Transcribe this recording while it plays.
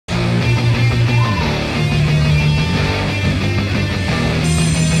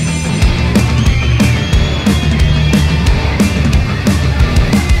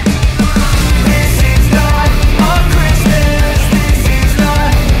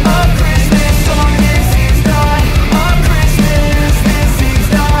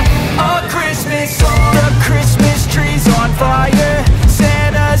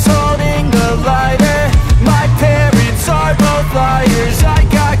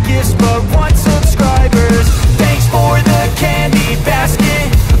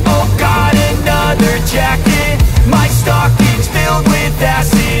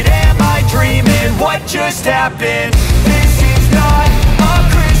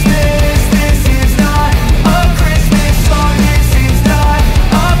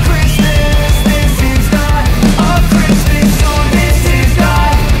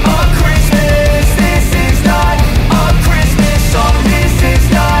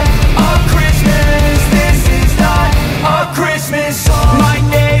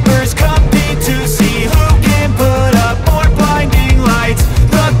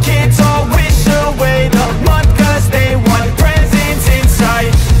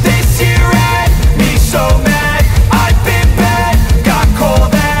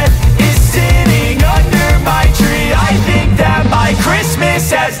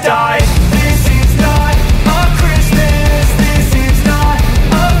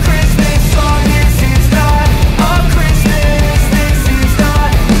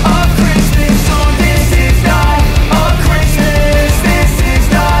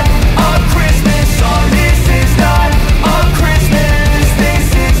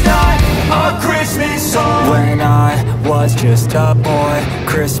just a boy.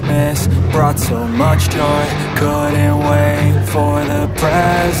 Christmas brought so much joy. Couldn't wait for the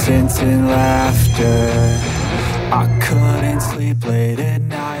presents and laughter. I couldn't sleep late at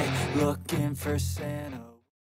night, looking for Santa.